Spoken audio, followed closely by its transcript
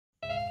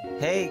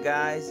Hey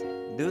guys,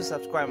 do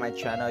subscribe my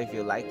channel if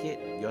you like it.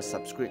 Your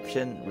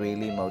subscription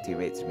really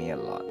motivates me a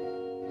lot.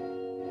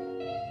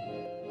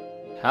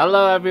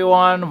 Hello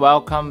everyone,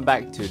 welcome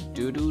back to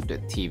Doodoo the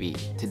TV.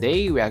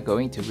 Today we are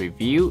going to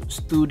review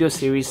Studio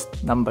Series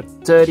number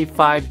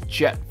 35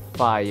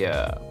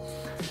 Jetfire.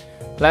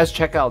 Let's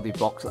check out the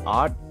box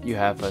art. You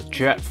have a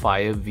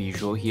Jetfire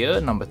visual here,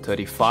 number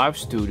 35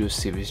 Studio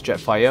Series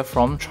Jetfire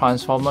from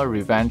Transformer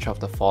Revenge of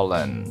the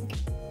Fallen.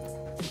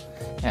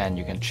 And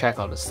you can check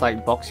out the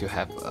side box. You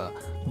have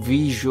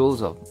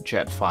visuals of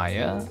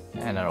Jetfire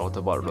and an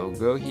Autobot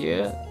logo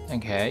here.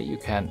 Okay,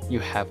 you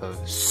have a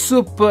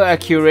super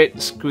accurate,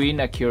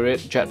 screen accurate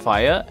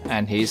Jetfire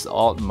and his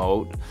alt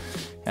mode,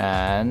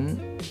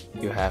 and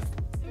you have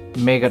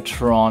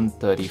Megatron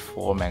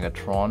 34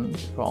 Megatron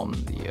from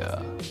the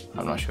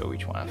I'm not sure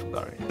which one, I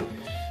forgot it.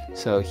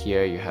 So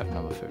here you have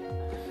number 50.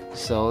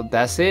 So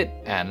that's it,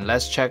 and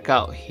let's check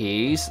out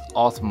his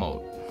alt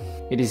mode.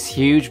 It is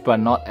huge, but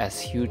not as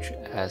huge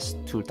as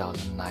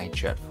 2009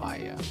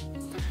 Jetfire.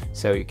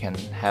 So you can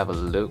have a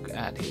look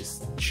at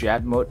his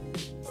jet mode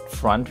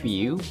front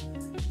view,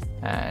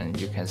 and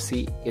you can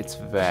see it's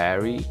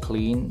very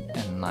clean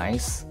and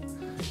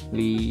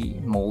nicely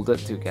molded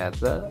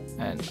together.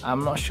 And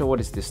I'm not sure what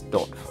is this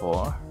dot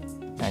for.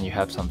 And you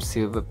have some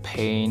silver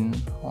paint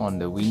on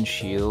the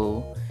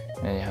windshield,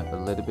 and you have a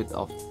little bit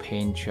of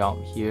paint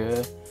job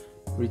here.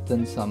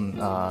 Written some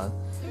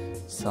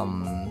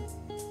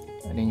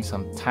I think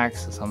some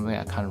text or something,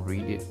 I can't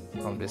read it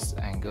from this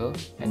angle.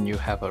 And you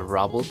have a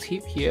rubble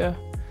tip here,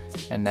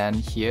 and then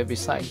here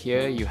beside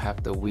here you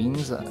have the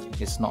wings.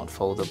 It's not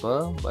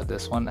foldable, but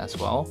this one as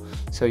well.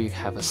 So you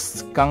have a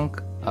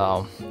skunk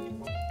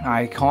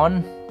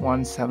icon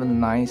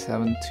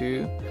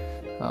 17972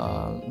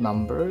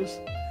 numbers.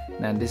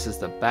 And then this is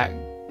the back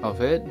of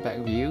it,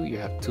 back view. You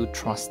have two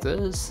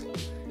thrusters,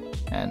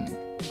 and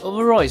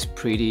overall it's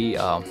pretty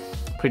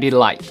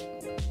light,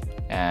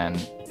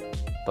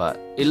 but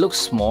it looks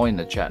small in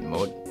the jet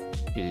mode.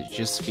 It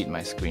just fit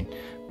my screen,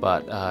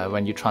 but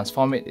when you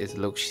transform it, it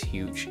looks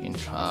huge in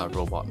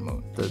robot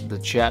mode. The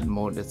jet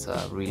mode is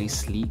really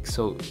sleek,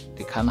 so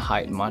they can't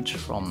hide much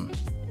from,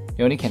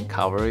 you only can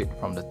cover it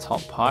from the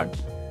top part.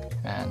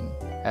 And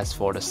as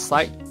for the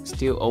side,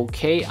 still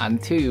okay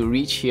until you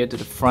reach here to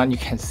the front. You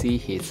can see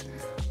his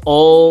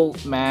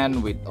old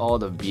man with all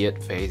the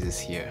beard faces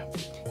here.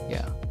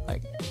 Yeah,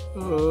 like,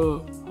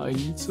 I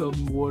need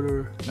some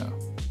water. No,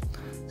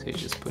 so you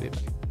just put it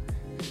like.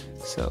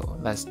 So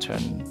let's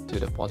turn to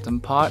the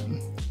bottom part.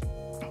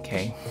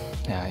 Okay,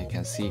 now you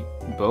can see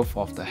both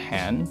of the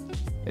hand,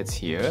 it's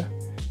here,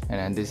 and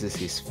then this is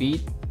his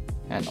feet,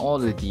 and all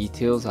the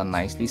details are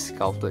nicely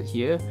sculpted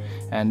here.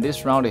 And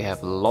this round they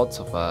have lots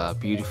of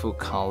beautiful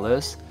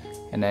colors.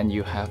 And then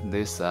you have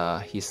this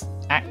his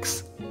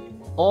axe.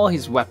 All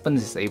his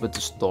weapons is able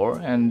to store,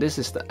 and this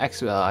is the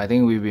axe I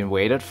think we've been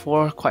waited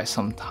for quite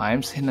some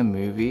times in the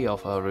movie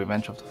of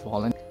Revenge of the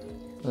Fallen.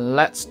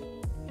 Let's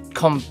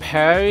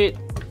compare it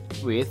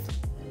with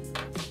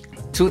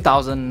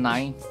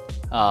 2009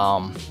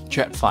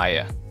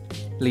 Jetfire,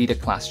 leader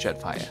class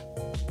Jetfire.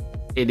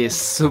 It is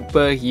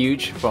super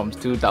huge from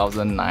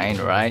 2009,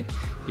 right?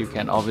 You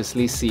can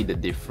obviously see the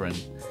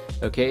difference.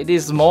 Okay, it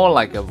is more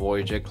like a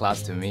Voyager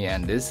class to me,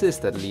 and this is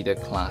the leader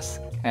class.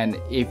 And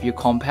if you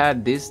compare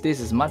this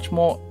is much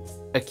more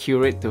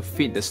accurate to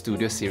fit the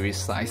Studio Series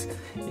size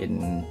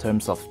in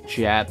terms of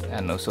jet,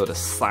 and also the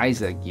size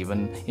they're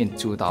given in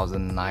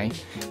 2009,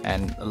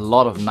 and a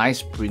lot of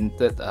nice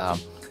printed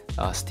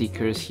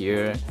stickers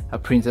here,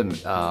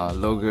 printed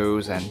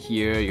logos, and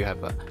here you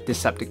have a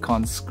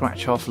Decepticon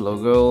scratch off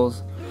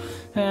logos.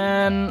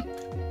 And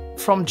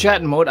from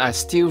jet mode, I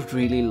still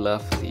really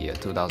love the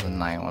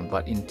 2009 one,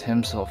 but in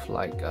terms of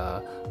like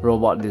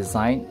robot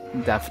design,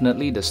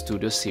 definitely the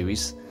Studio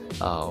Series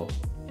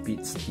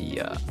beats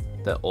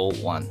the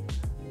old one.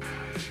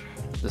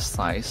 The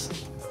size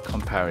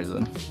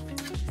comparison,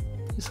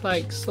 it's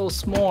like so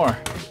small.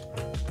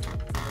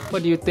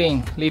 What do you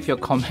think? Leave your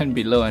comment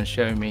below and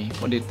share with me.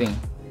 What do you think?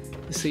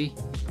 You see?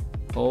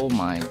 Oh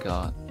my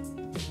god.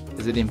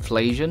 Is it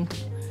inflation?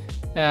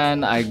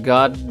 And I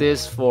got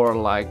this for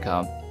like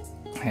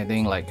I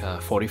think like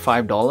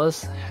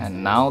 $45,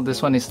 and now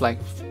this one is like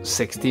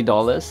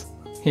 $60.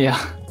 Yeah,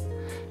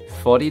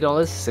 $40,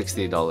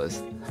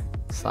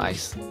 $60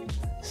 size.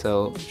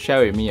 So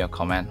share with me your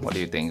comment. What do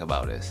you think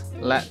about this?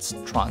 Let's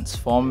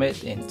transform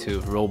it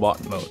into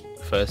robot mode.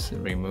 First,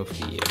 remove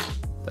the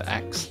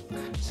axe.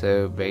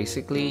 So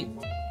basically,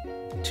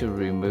 to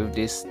remove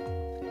this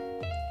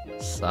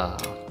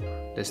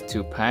this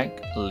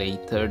 2-pack,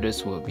 later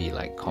this will be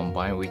like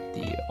combined with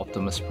the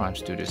Optimus Prime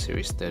Studio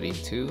Series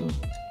 32.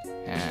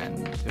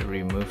 And to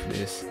remove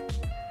this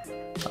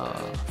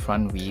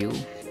front wheel,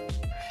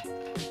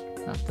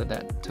 after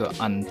that to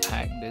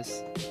unpack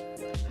this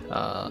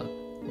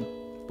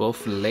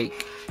both leg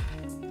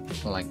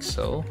like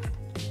so.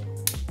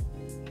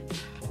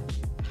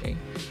 Okay,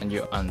 and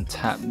you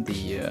untap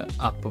the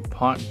upper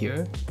part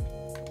here,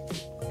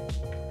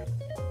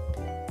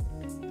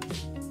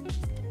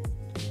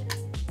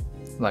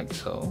 like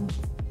so.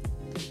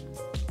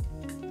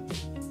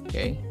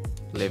 Okay,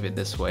 leave it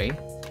this way,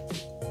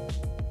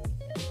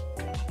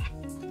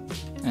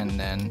 and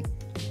then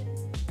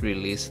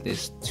release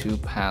this two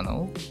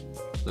panel,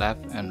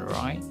 left and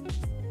right.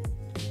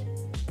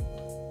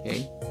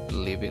 Okay,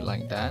 leave it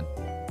like that.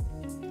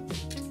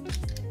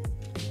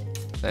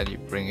 Then you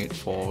bring it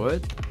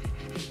forward,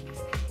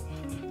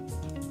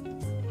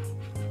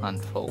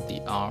 unfold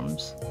the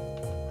arms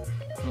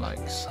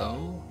like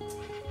so.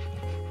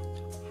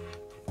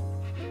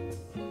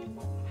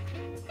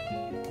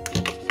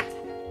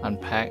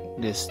 Unpack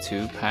this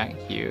two pack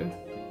here,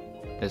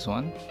 this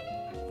one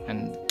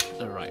and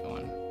the right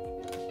one.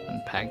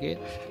 Unpack it,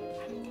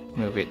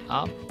 move it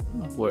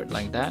upward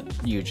like that.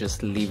 You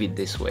just leave it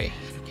this way.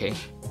 Okay,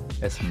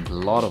 there's a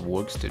lot of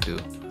works to do.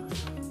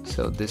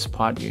 So this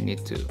part you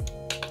need to,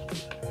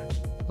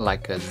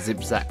 like a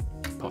zigzag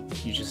part,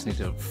 you just need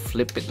to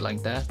flip it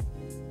like that,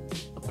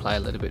 apply a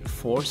little bit of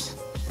force,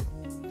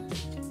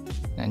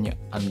 and you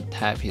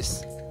untap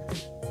his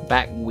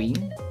back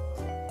wing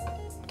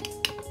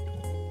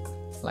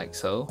like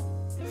so,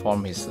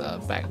 form his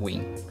back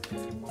wing,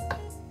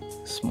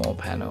 small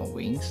panel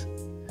wings,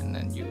 and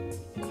then you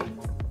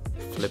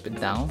flip it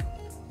down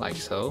like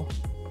so.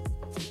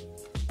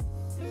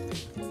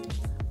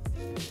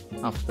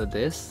 After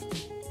this,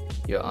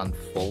 you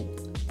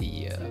unfold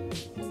the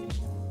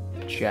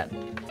jet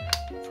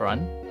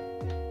front,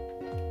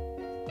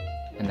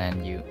 and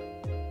then you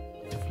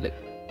flip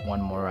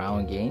one more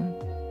round again,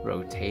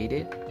 rotate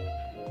it,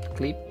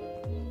 clip,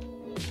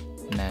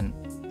 and then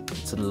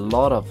it's a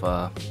lot of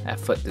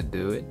effort to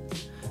do it,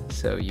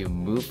 so you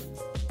move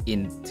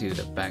into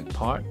the back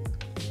part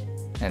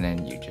and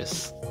then you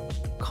just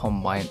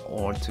combine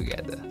all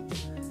together.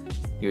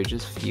 You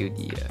just feel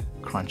the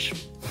crunch.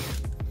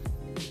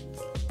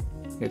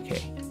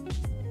 Okay,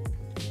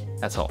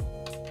 that's all.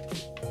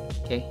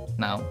 Okay,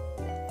 now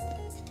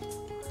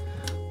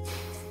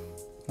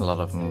a lot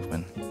of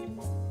movement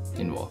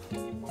involved.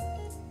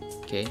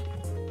 Okay,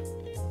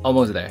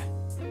 almost there.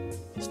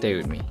 Stay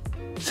with me.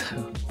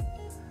 So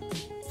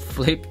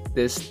flip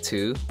this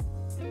two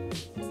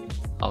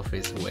of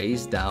his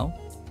waist down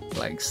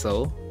like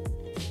so,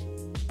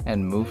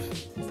 and move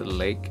the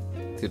leg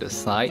to the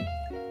side,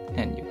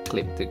 and you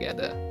clip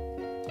together.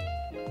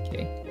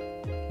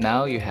 Okay,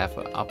 now you have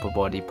an upper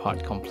body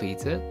part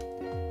completed,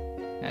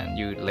 and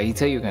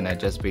later you can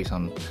adjust based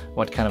on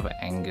what kind of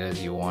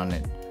angles you want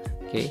it.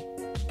 Okay,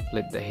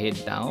 flip the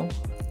head down,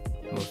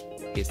 move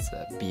his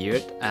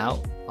beard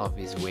out of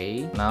his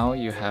way. Now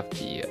you have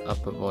the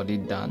upper body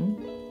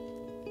done.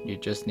 You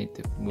just need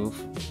to move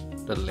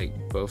the leg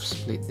both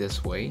split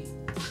this way.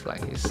 It's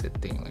like he's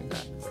sitting like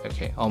that.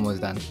 Okay,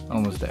 almost done,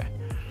 almost there.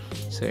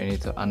 So you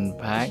need to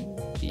unpack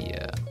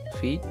the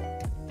feet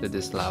to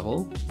this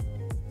level,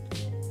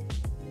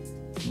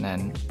 and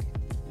then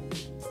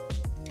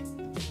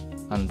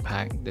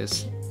unpack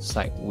this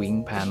side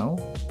wing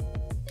panel,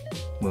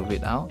 move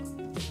it out,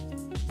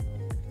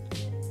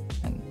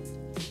 and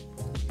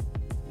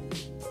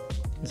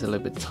it's a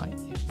little bit tight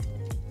here.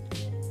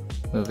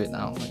 Move it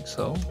out like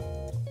so,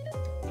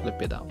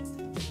 flip it out.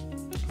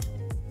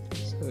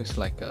 So it's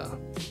like a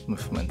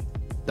movement,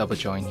 double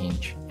joint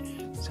hinge.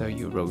 So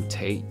you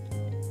rotate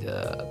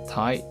the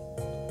tie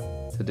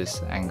to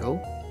this angle,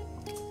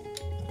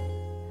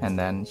 and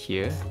then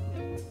here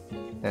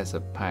there's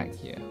a pack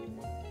here.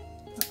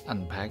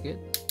 Unpack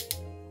it,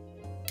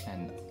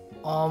 and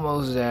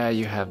almost there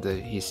you have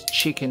his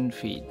chicken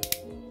feet.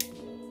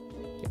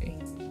 Okay,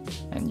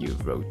 and you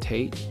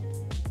rotate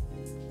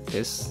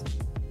this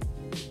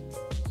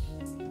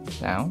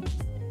down,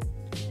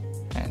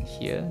 and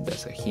here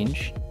there's a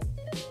hinge.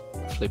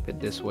 Flip it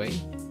this way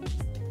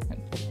and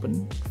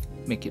open,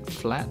 make it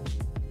flat.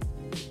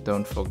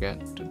 Don't forget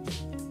to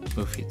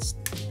move its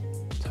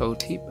toe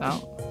tip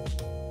out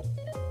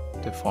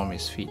to form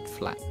his feet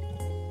flat.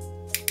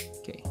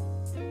 Okay,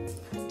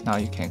 now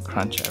you can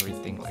crunch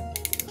everything like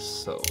this,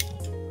 so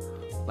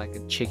like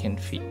a chicken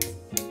feet.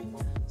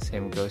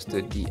 Same goes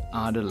to the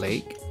other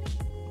leg.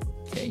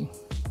 Okay,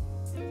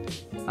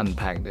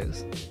 unpack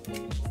this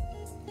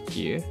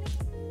here,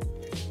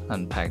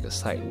 unpack the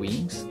side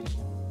wings,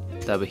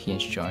 double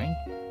hinge joint,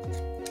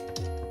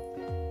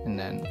 and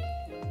then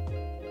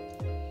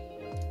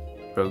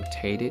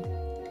rotate it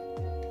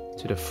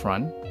to the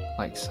front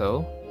like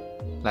so.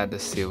 Let the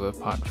silver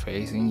part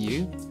facing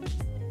you,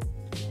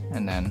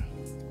 and then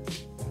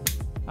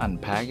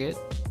unpack it.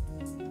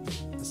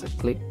 There's a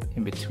clip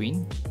in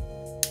between,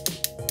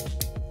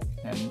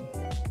 and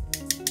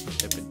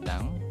flip it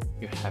down.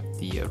 You have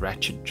the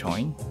ratchet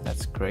joint.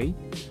 That's great.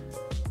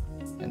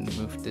 And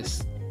move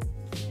this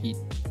feet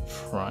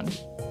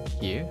front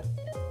here,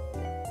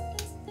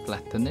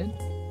 flatten it,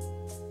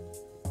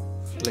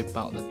 flip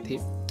out the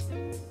tip,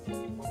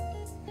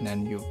 and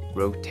then you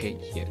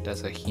rotate here.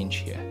 There's a hinge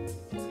here,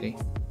 see?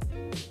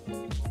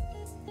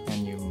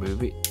 And you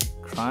move it,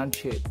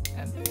 crunch it,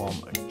 and form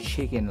a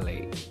chicken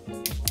leg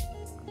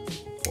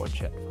for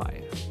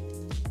Jetfire.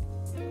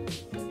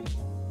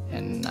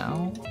 And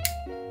now,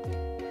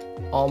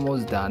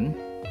 almost done.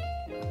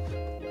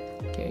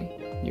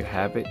 Okay, you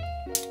have it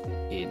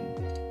in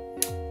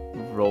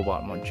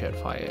robot mode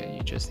Jetfire,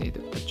 you just need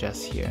to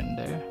adjust here and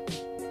there.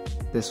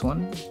 This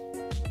one,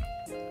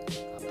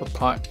 upper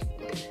part,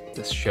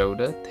 the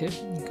shoulder tip,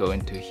 go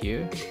into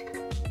here.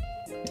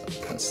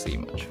 You can't see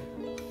much,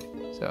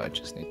 so I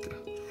just need to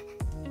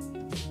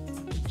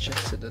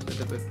adjust it a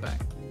little bit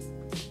back.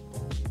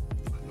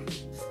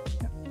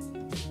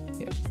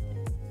 Yeah.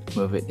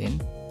 Move it in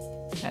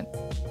and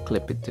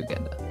clip it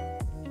together.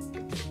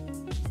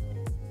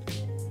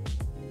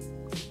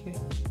 Okay.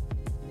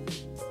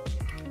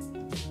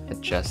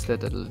 Adjust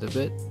it a little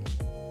bit.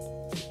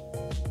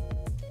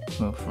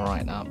 Move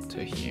right up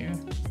to here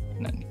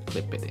and then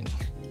clip it in.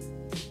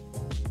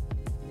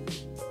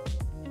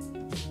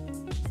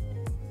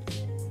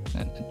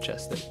 And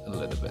adjust it a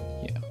little bit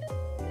here.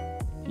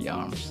 The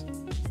arms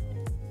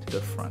to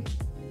the front.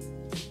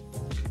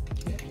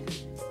 Okay.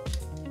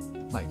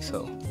 Like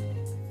so.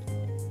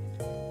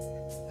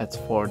 As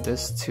for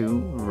this 2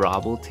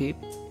 rubble tip,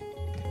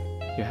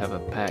 you have a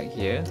peg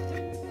here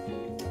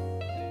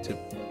to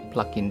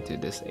plug into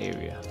this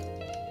area.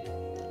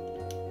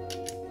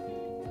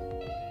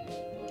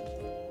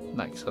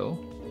 Like so.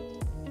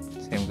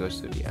 Same goes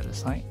to the other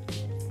side.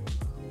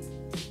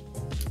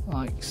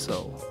 Like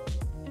so.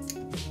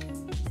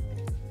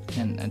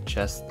 And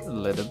adjust a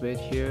little bit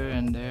here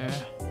and there.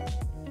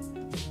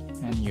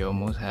 And you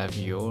almost have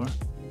your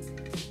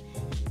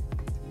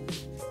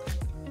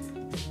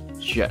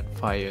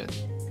Jetfire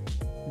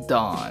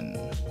done,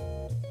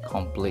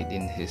 complete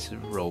in his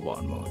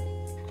robot mode.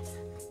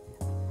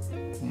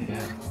 You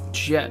have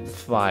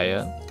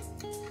Jetfire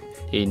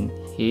in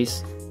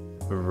his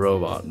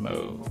robot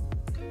mode.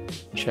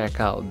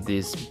 Check out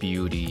this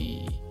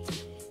beauty.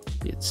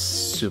 It's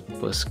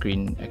super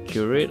screen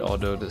accurate,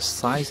 although the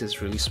size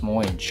is really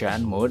small in Jet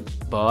mode,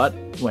 but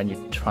when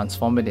you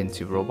transform it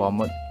into robot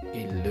mode,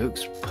 it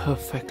looks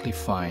perfectly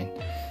fine,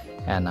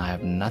 and I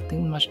have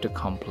nothing much to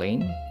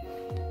complain.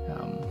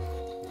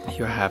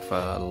 You have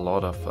a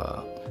lot of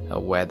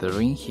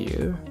weathering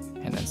here,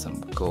 and then some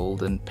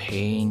golden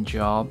paint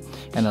job,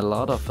 and a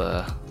lot of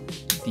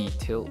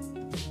detail,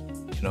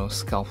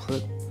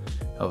 sculpted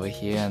over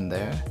here and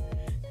there.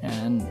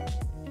 And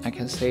I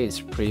can say it's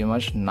pretty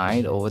much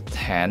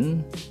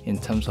 9/10 in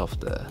terms of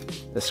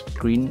the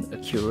screen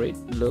accurate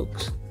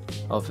looks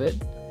of it.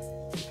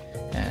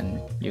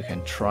 And you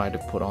can try to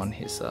put on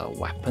his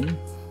weapon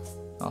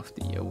of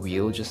the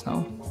wheel just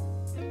now,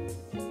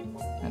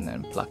 and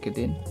then plug it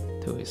in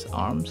to his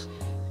arms.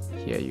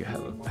 Here you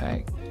have a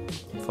peg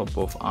for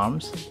both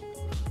arms,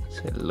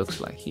 so it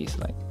looks like he's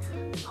like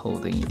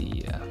holding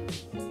the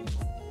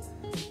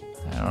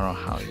I don't know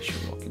how you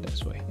should walk it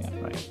this way. Yeah,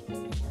 right.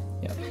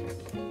 Yeah.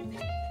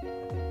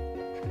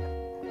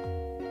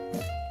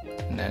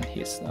 And then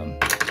his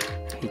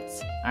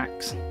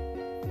axe,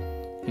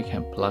 you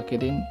can plug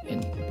it in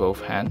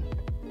both hands.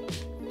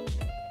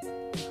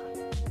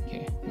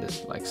 Okay,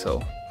 just like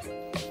so.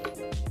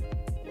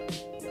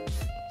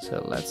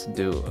 So let's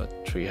do a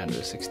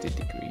 360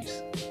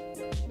 degrees.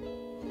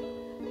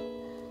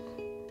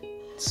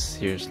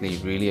 Seriously,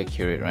 really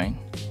accurate, right?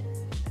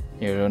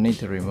 You don't need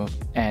to remove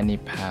any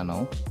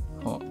panel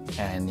or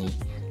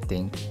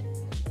anything.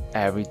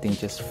 Everything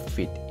just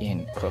fit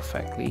in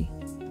perfectly.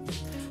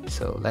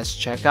 So let's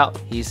check out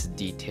his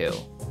detail.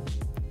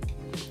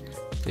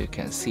 So you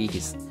can see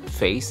his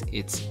face,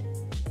 it's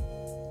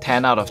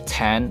 10 out of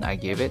 10 I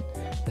give it.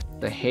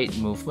 The head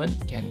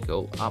movement can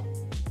go up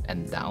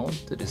and down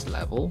to this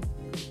level,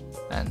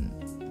 and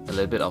a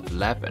little bit of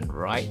left and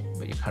right,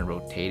 but you can't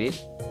rotate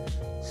it.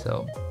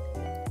 So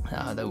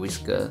the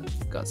whisker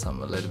got a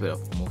little bit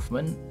of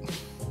movement.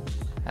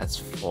 As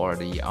for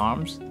the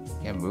arms,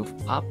 you can move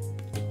up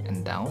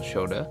and down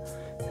shoulder,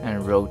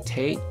 and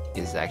rotate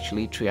is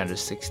actually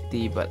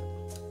 360, but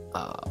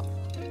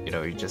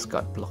you just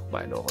got blocked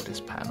by all this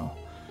panel.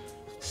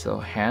 So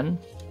hand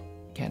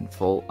can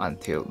fold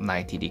until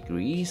 90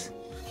 degrees,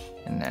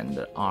 and then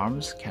the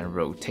arms can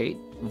rotate,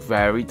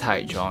 very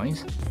tight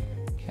joints,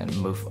 can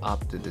move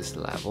up to this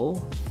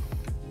level,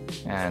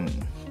 and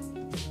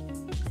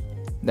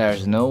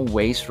there's no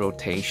waist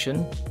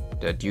rotation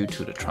due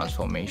to the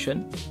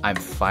transformation. I'm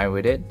fine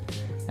with it.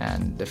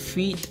 And the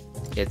feet,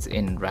 it's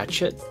in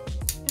ratchet,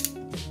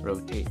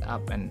 rotate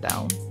up and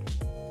down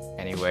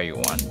anywhere you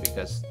want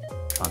because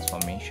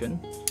transformation.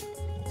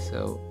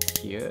 So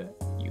here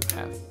you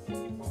have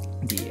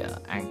the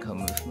ankle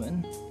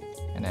movement,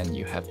 and then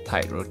you have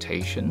tight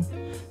rotation,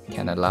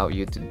 can allow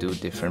you to do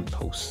different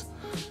poses.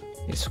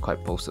 It's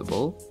quite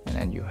poseable. And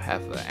then you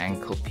have an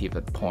ankle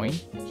pivot point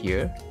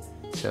here,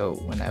 so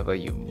whenever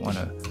you want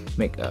to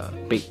make a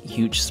big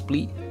huge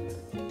split,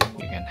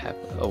 you can have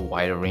a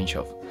wider range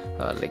of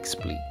leg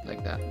split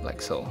like that,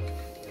 like so.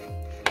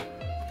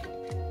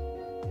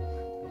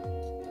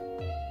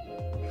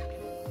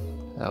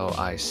 So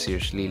I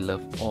seriously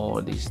love all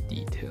these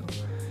detail.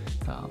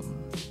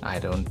 I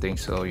don't think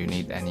so you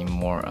need any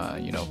more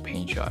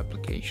paint job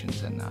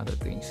applications and other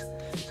things.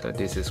 So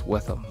this is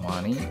worth of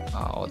money,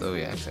 although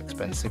it's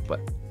expensive, but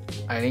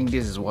I think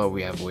this is what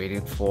we have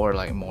waited for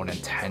like more than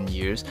 10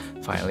 years.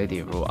 Finally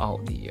they roll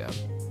out the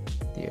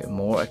the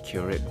more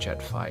accurate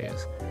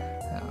Jetfires.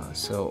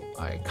 So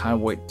I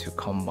can't wait to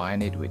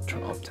combine it with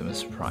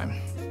Optimus Prime.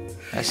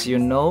 As you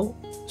know,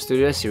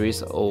 Studio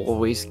Series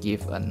always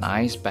give a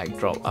nice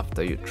backdrop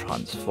after you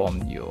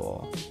transform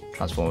your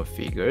Transformer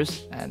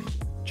figures, and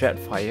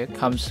Jetfire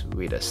comes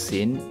with a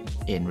scene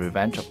in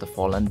Revenge of the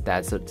Fallen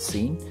desert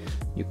scene.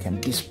 You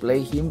can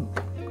display him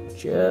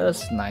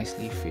just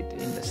nicely fit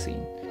in the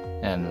scene.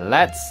 And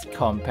let's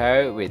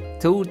compare it with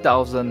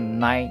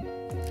 2009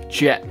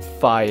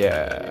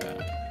 Jetfire.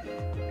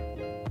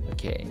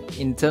 Okay,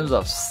 in terms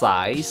of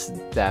size,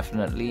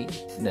 definitely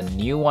the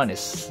new one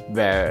is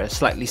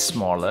slightly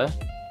smaller,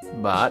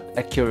 but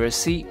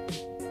accuracy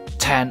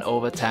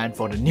 10/10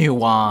 for the new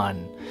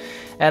one.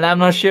 And I'm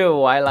not sure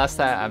why last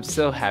time I'm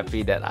so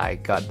happy that I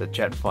got the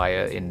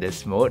Jetfire in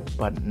this mode,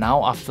 but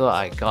now after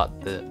I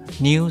got the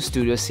new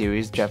Studio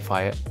Series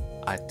Jetfire,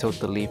 I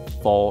totally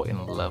fall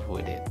in love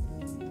with it.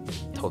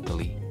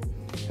 Totally.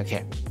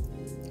 Okay.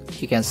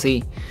 You can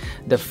see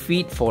the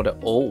feet for the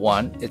old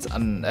one, it's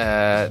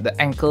the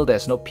ankle,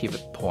 there's no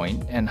pivot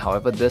point, and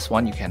however this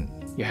one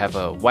you have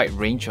a wide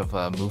range of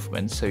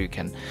movement, so you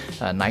can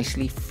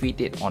nicely fit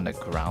it on the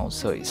ground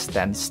so it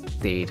stands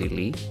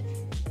steadily.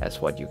 That's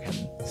what you can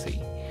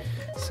see.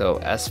 So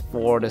as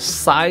for the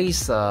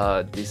size,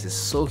 this is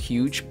so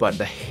huge, but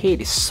the head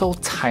is so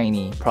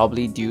tiny,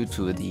 probably due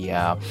to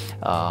the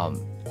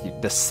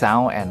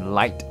sound and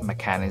light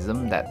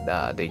mechanism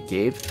that they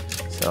gave.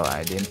 So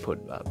I didn't put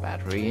a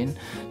battery in.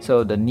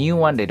 So the new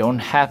one they don't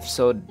have,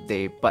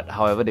 but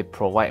however they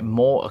provide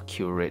more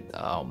accurate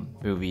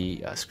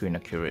movie screen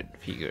accurate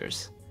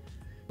figures.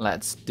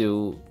 Let's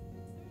do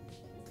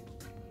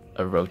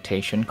a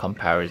rotation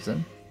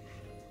comparison.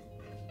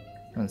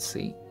 Let's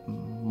see,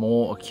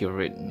 more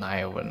accurate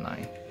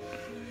 9/9,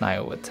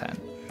 9/10.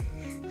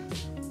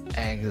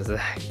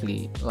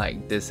 Exactly,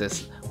 like this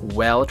is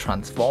well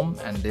transformed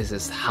and this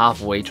is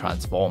halfway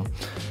transformed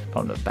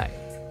from the back.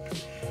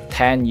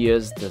 10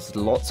 years, there's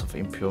lots of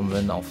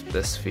improvement of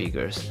these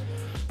figures,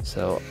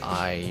 so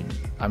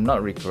I'm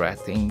not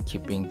regretting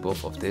keeping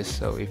both of this.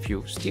 So if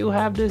you still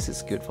have this,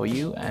 it's good for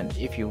you, and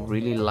if you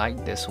really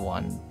like this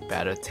one,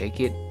 better take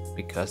it,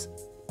 because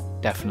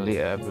definitely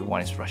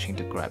everyone is rushing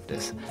to grab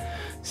this.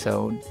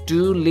 So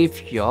do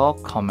leave your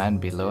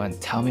comment below and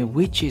tell me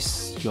which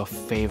is your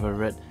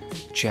favorite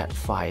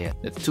Jetfire,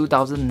 the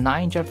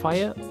 2009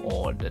 Jetfire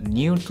or the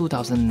new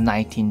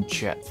 2019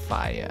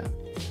 Jetfire.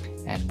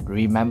 And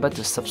remember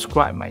to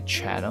subscribe my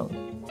channel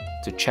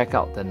to check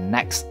out the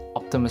next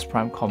Optimus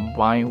Prime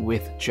combined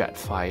with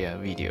Jetfire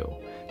video.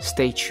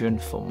 Stay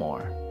tuned for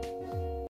more.